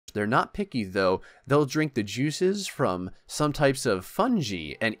They're not picky, though. They'll drink the juices from some types of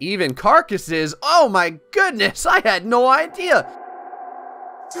fungi and even carcasses. Oh my goodness, I had no idea.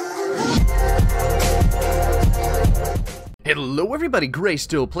 Hello everybody,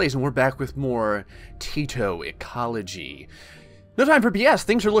 GrayStillPlays, and we're back with more Tyto Ecology. No time for BS,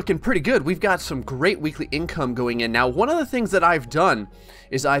 things are looking pretty good. We've got some great weekly income going in. Now, one of the things that I've done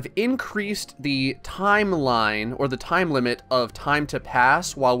is I've increased the timeline, or the time limit of time to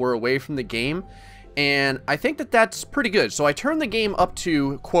pass while we're away from the game, and I think that that's pretty good. So I turned the game up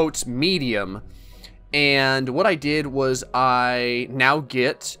to, quotes, medium, and what I did was I now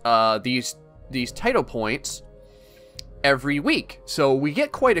get these Tyto points every week. So we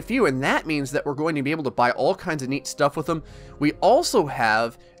get quite a few, and that means that we're going to be able to buy all kinds of neat stuff with them. We also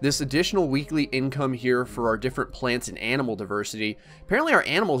have this additional weekly income here for our different plants and animal diversity. Apparently our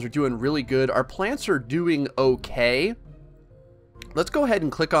animals are doing really good. Our plants are doing okay. Let's go ahead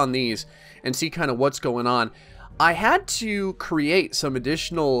and click on these and see kind of what's going on. I had to create some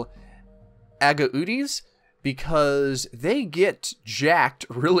additional agaudis because they get jacked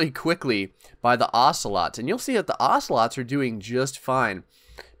really quickly by the ocelots, and you'll see that the ocelots are doing just fine,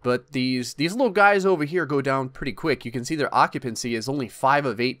 but these little guys over here go down pretty quick. You can see their occupancy is only 5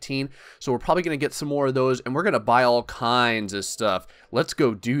 of 18, so we're probably going to get some more of those, and we're going to buy all kinds of stuff. Let's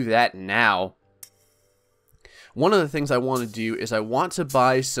go do that now. One of the things I want to do is I want to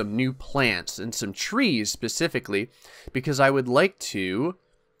buy some new plants and some trees specifically, because I would like to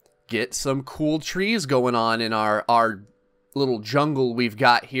get some cool trees going on in our little jungle we've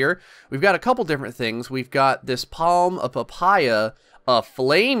got here. We've got a couple different things. We've got this palm, a papaya, a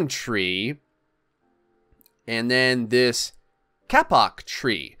flame tree, and then this kapok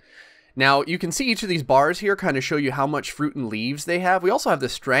tree. Now, you can see each of these bars here kind of show you how much fruit and leaves they have. We also have the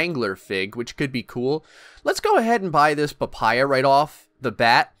Strangler fig, which could be cool. Let's go ahead and buy this papaya right off the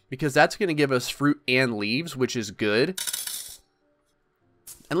bat, because that's going to give us fruit and leaves, which is good.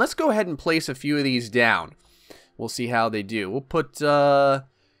 And let's go ahead and place a few of these down. We'll see how they do. We'll put, we'll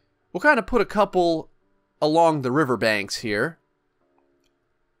kind of put a couple along the riverbanks here.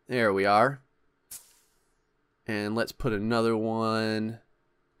 There we are. And let's put another one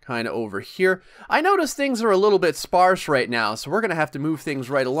kind of over here. I notice things are a little bit sparse right now, so we're going to have to move things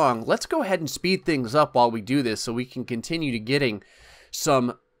right along. Let's go ahead and speed things up while we do this so we can continue to getting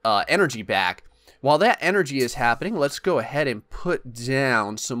some energy back. While that energy is happening, let's go ahead and put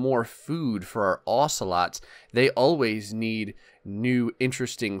down some more food for our ocelots. They always need new,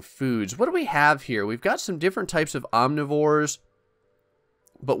 interesting foods. What do we have here? We've got some different types of omnivores,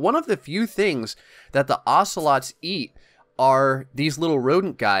 but one of the few things that the ocelots eat are these little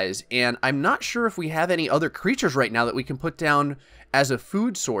rodent guys, and I'm not sure if we have any other creatures right now that we can put down as a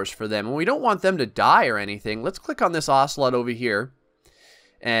food source for them, and we don't want them to die or anything. Let's click on this ocelot over here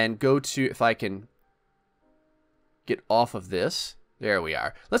and go to, if I can get off of this. There we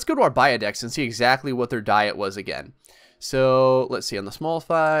are. Let's go to our biodex and see exactly what their diet was again. So let's see, on the small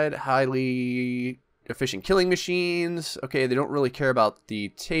side, highly efficient killing machines. Okay, they don't really care about the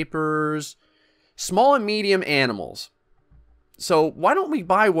tapers. Small and medium animals. So why don't we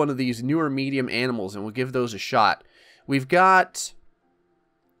buy one of these newer medium animals and we'll give those a shot. We've got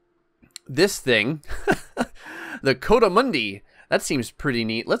this thing, the coatimundi. That seems pretty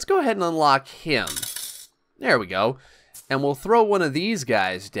neat. Let's go ahead and unlock him. There we go. And we'll throw one of these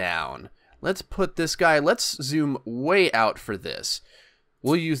guys down. Let's put this guy, let's zoom way out for this.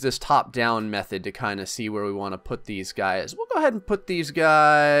 We'll use this top-down method to kind of see where we want to put these guys. We'll go ahead and put these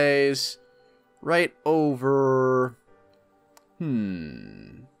guys right over... Where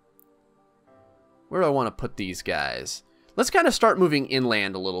do I want to put these guys? Let's kind of start moving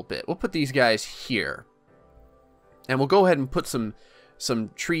inland a little bit. We'll put these guys here. And we'll go ahead and put some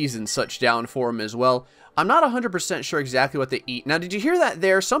trees and such down for them as well. I'm not 100% sure exactly what they eat. Now, did you hear that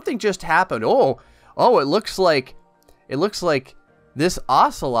there? Something just happened. Oh, it looks like this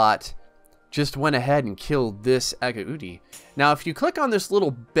ocelot just went ahead and killed this agaudi. Now, if you click on this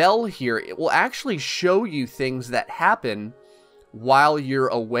little bell here, it will actually show you things that happen while you're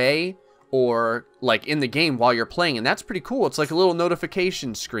away or like in the game while you're playing, and that's pretty cool. It's like a little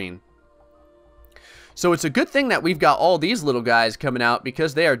notification screen. So it's a good thing that we've got all these little guys coming out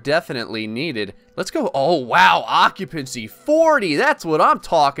because they are definitely needed. Let's go. Oh, wow. Occupancy 40. That's what I'm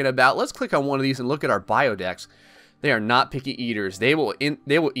talking about. Let's click on one of these and look at our biodex. They are not picky eaters. They will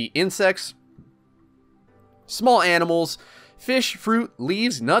eat insects, small animals, fish, fruit,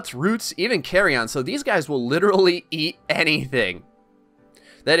 leaves, nuts, roots, even carrion. So these guys will literally eat anything.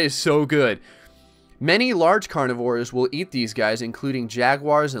 That is so good. Many large carnivores will eat these guys, including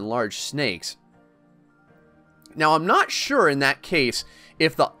jaguars and large snakes. Now, I'm not sure in that case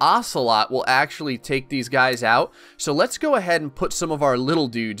if the ocelot will actually take these guys out. So let's go ahead and put some of our little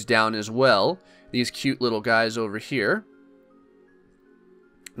dudes down as well. These cute little guys over here.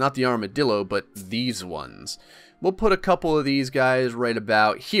 Not the armadillo, but these ones. We'll put a couple of these guys right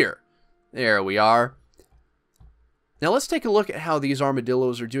about here. There we are. Now let's take a look at how these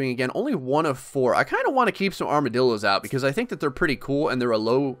armadillos are doing again. Only 1 of 4. I kind of want to keep some armadillos out because I think that they're pretty cool and they're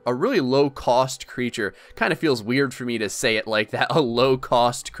a really low cost creature. Kind of feels weird for me to say it like that, a low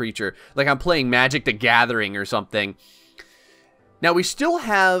cost creature. Like I'm playing Magic the Gathering or something. Now we still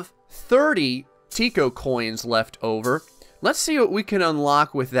have 30 Tyto coins left over. Let's see what we can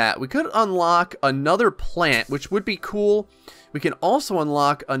unlock with that. We could unlock another plant, which would be cool. We can also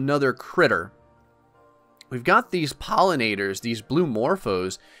unlock another critter. We've got these pollinators, these blue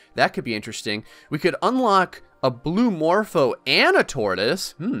morphos. That could be interesting. We could unlock a blue morpho and a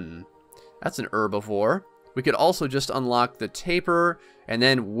tortoise. That's an herbivore. We could also just unlock the tapir. And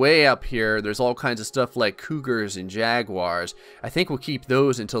then way up here, there's all kinds of stuff like cougars and jaguars. I think we'll keep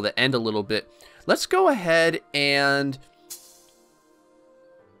those until the end a little bit. Let's go ahead and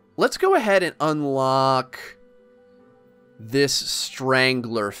unlock this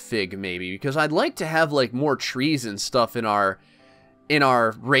Strangler fig maybe, because I'd like to have like more trees and stuff in our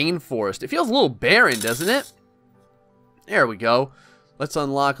rainforest. It feels a little barren, doesn't it? There we go. Let's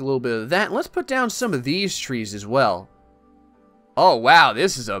unlock a little bit of that. Let's put down some of these trees as well. Oh wow,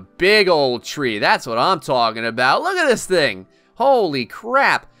 this is a big old tree. That's what I'm talking about. Look at this thing. Holy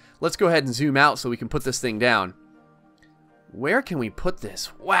crap. Let's go ahead and zoom out so we can put this thing down. Where can we put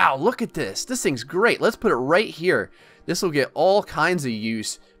this? Wow, look at this. This thing's great. Let's put it right here. This will get all kinds of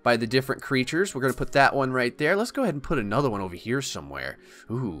use by the different creatures. We're going to put that one right there. Let's go ahead and put another one over here somewhere.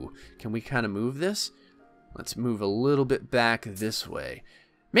 Ooh, can we kind of move this? Let's move a little bit back this way.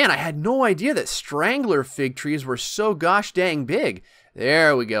 Man, I had no idea that Strangler fig trees were so gosh dang big.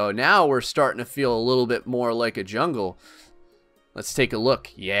 There we go. Now we're starting to feel a little bit more like a jungle. Let's take a look.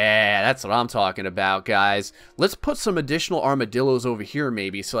 Yeah, that's what I'm talking about, guys. Let's put some additional armadillos over here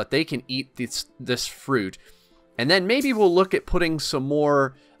maybe so that they can eat this fruit. And then maybe we'll look at putting some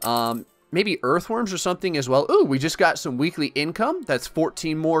more, maybe earthworms or something as well. Ooh, we just got some weekly income. That's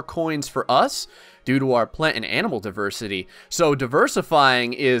 14 more coins for us due to our plant and animal diversity. So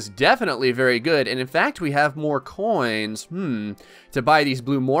diversifying is definitely very good. And in fact, we have more coins, to buy these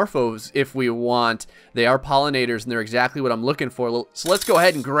blue morphos if we want. They are pollinators and they're exactly what I'm looking for. So let's go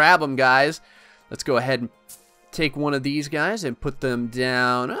ahead and grab them, guys. Let's go ahead and take one of these guys and put them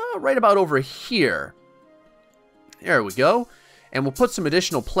down right about over here. There we go. And we'll put some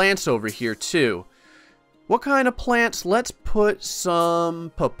additional plants over here too. What kind of plants? Let's put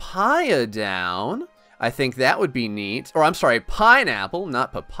some papaya down. I think that would be neat. Or I'm sorry, pineapple,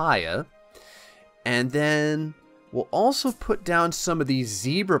 not papaya. And then we'll also put down some of these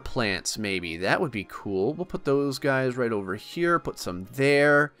zebra plants maybe. That would be cool. We'll put those guys right over here. Put some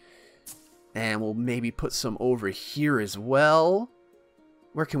there. And we'll maybe put some over here as well.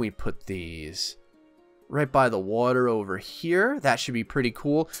 Where can we put these? Right by the water over here. That should be pretty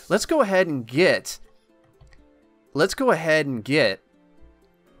cool. Let's go ahead and get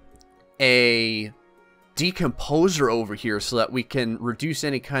a decomposer over here so that we can reduce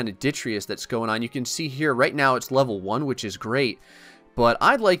any kind of detritus that's going on. You can see here right now it's level 1, which is great, but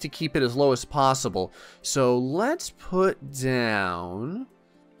I'd like to keep it as low as possible. So let's put down,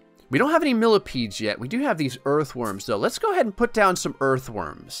 we don't have any millipedes yet. We do have these earthworms though. Let's go ahead and put down some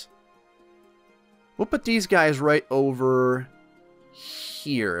earthworms. We'll put these guys right over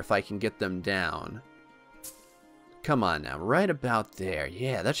here if I can get them down. Come on now, right about there.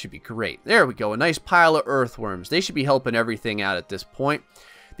 Yeah, that should be great. There we go, a nice pile of earthworms. They should be helping everything out at this point.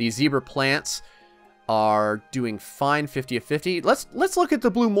 These zebra plants are doing fine, 50 of 50. Let's look at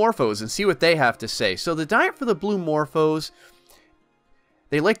the blue morphos and see what they have to say. So the diet for the blue morphos,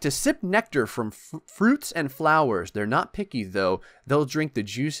 they like to sip nectar from fruits and flowers. They're not picky, though. They'll drink the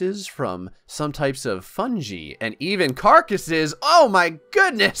juices from some types of fungi and even carcasses. Oh, my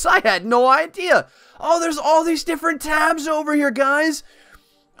goodness. I had no idea. Oh, there's all these different tabs over here, guys.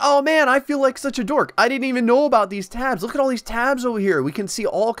 Oh, man, I feel like such a dork. I didn't even know about these tabs. Look at all these tabs over here. We can see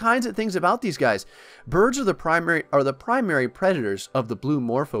all kinds of things about these guys. Birds are the primary predators of the blue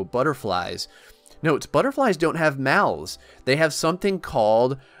morpho butterflies. Note, butterflies don't have mouths. They have something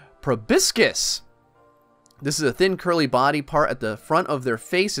called proboscis. This is a thin curly body part at the front of their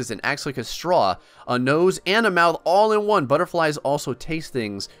faces and acts like a straw, a nose, and a mouth all in one. Butterflies also taste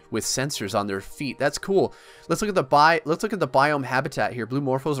things with sensors on their feet. That's cool. Let's look at the biome habitat here. Blue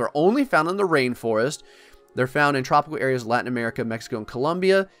morphos are only found in the rainforest. They're found in tropical areas of Latin America, Mexico, and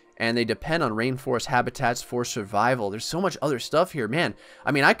Colombia. and they depend on rainforest habitats for survival. There's so much other stuff here, man.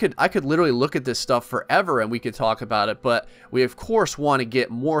 I mean, I could literally look at this stuff forever and we could talk about it, but we of course want to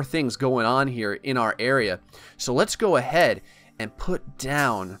get more things going on here in our area. So let's go ahead and put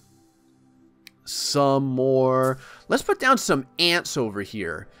down some more. Let's put down some ants over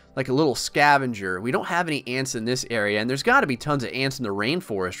here, like a little scavenger. We don't have any ants in this area, and there's got to be tons of ants in the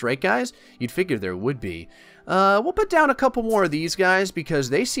rainforest, right guys? You'd figure there would be. We'll put down a couple more of these guys because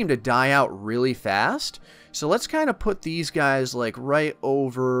they seem to die out really fast. So let's kind of put these guys like right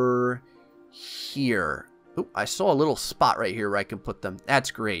over here. Oop, I saw a little spot right here where I can put them.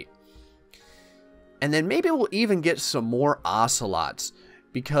 That's great. And then maybe we'll even get some more ocelots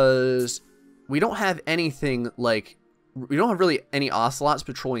because we don't have anything like, we don't have really any ocelots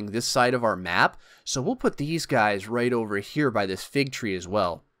patrolling this side of our map. So we'll put these guys right over here by this fig tree as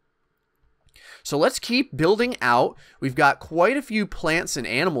well. So let's keep building out. We've got quite a few plants and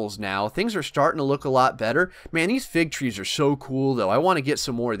animals now. Things are starting to look a lot better. Man, these fig trees are so cool though. I want to get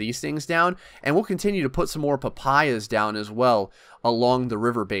some more of these things down, and we'll continue to put some more papayas down as well along the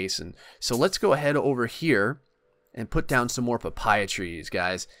river basin. So let's go ahead over here and put down some more papaya trees,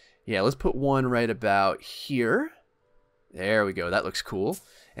 guys. Yeah, let's put one right about here. There we go. That looks cool.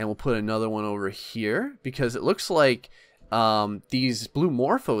 And we'll put another one over here because it looks like these blue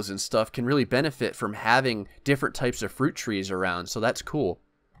morphos and stuff can really benefit from having different types of fruit trees around, so that's cool.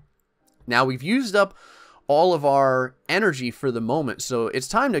 Now we've used up all of our energy for the moment, so it's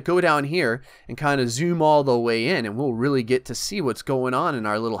time to go down here and kind of zoom all the way in, and we'll really get to see what's going on in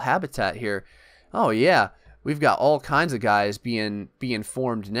our little habitat here. Oh yeah, we've got all kinds of guys being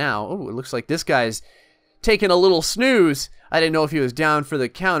formed now. Oh, it looks like this guy's taking a little snooze. I didn't know if he was down for the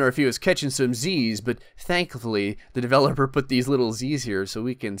count or if he was catching some Z's, but thankfully the developer put these little Z's here so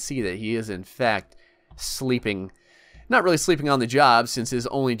we can see that he is in fact sleeping. Not really sleeping on the job, since his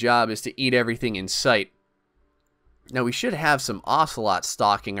only job is to eat everything in sight. Now we should have some ocelots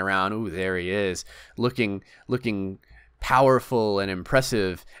stalking around. Ooh, there he is, looking powerful and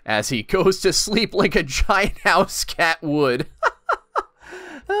impressive as he goes to sleep like a giant house cat would.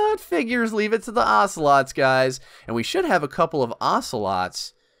 Figures, leave it to the ocelots, guys. And we should have a couple of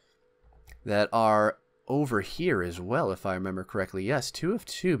ocelots that are over here as well, if I remember correctly. Yes, 2 of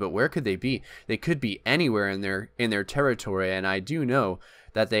 2, but where could they be? They could be anywhere in their territory, and I do know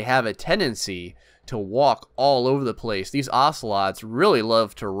that they have a tendency to walk all over the place. These ocelots really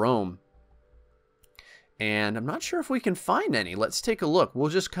love to roam. And I'm not sure if we can find any. Let's take a look.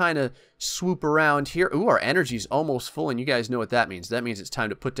 We'll just kind of swoop around here. Ooh, our energy's almost full, and you guys know what that means. That means it's time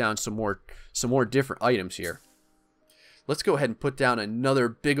to put down some more different items here. Let's go ahead and put down another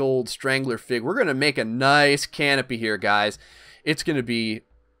big old strangler fig. We're going to make a nice canopy here, guys. It's going to be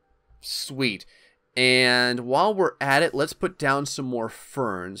sweet. And while we're at it, let's put down some more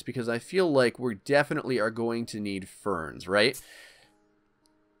ferns, because I feel like we definitely are going to need ferns, right?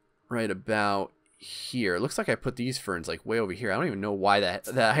 Right about here. It looks like I put these ferns like way over here. I don't even know why that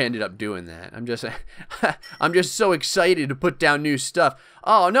I ended up doing that. I'm just so excited to put down new stuff.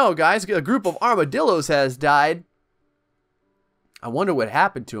 Oh no, guys, a group of armadillos has died. I wonder what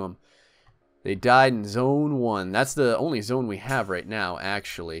happened to them. They died in zone 1. That's the only zone we have right now,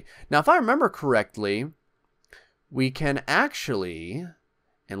 actually. Now, if I remember correctly, we can actually,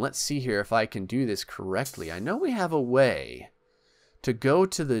 and let's see here if I can do this correctly. I know we have a way to go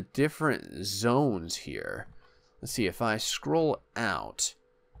to the different zones here. Let's see if I scroll out.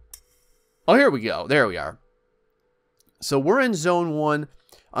 Oh, here we go. There we are. So we're in zone 1.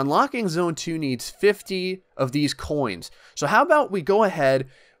 Unlocking zone 2 needs 50 of these coins. So how about we go ahead,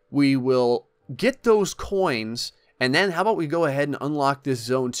 we will get those coins, and then how about we go ahead and unlock this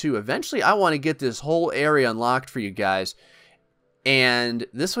zone 2. Eventually, I want to get this whole area unlocked for you guys. And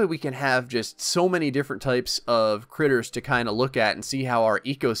this way we can have just so many different types of critters to kind of look at and see how our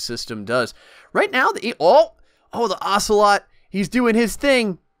ecosystem does. Right now, the ocelot, he's doing his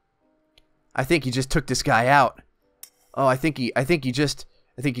thing. I think he just took this guy out. Oh, I think he just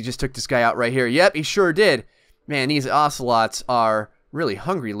took this guy out right here. Yep, he sure did. Man, these ocelots are really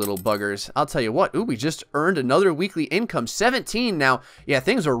hungry little buggers. I'll tell you what. Ooh, we just earned another weekly income, 17 now. Yeah,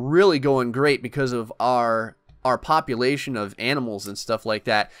 things are really going great because of our population of animals and stuff like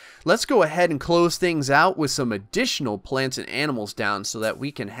that. Let's go ahead and close things out with some additional plants and animals down so that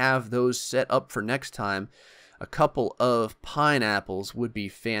we can have those set up for next time. A couple of pineapples would be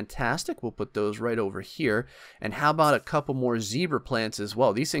fantastic. We'll put those right over here. And how about a couple more zebra plants as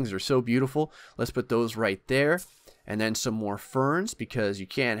well? These things are so beautiful. Let's put those right there. And then some more ferns, because you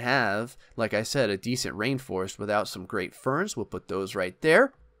can't have, like I said, a decent rainforest without some great ferns. We'll put those right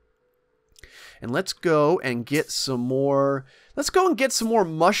there. And let's go and get some more. Let's go and get some more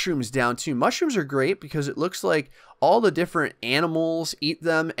mushrooms down too. Mushrooms are great because it looks like all the different animals eat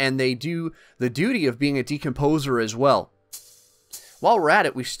them, and they do the duty of being a decomposer as well. While we're at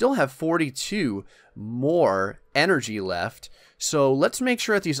it, we still have 42 more energy left. So let's make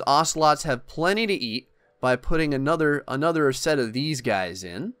sure that these ocelots have plenty to eat by putting another set of these guys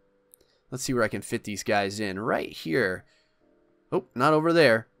in. Let's see where I can fit these guys in. Right here. Oh, not over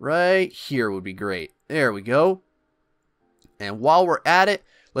there. Right here would be great. There we go. And while we're at it,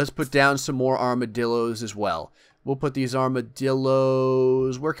 let's put down some more armadillos as well. We'll put these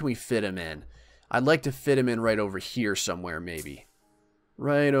armadillos... Where can we fit them in? I'd like to fit them in right over here somewhere, maybe.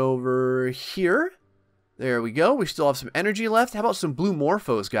 Right over here. There we go. We still have some energy left. How about some blue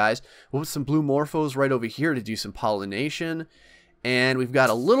morphos, guys? We'll put some blue morphos right over here to do some pollination. And we've got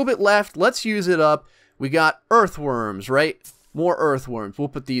a little bit left. Let's use it up. We got earthworms, right? More earthworms. We'll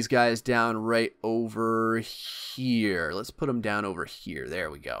put these guys down right over here. Let's put them down over here.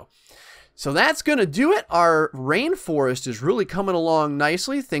 There we go. So that's going to do it. Our rainforest is really coming along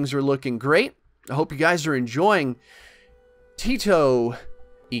nicely. Things are looking great. I hope you guys are enjoying Tyto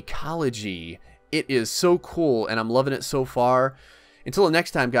Ecology. It is so cool, and I'm loving it so far. Until the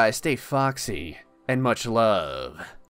next time, guys, stay foxy, and much love.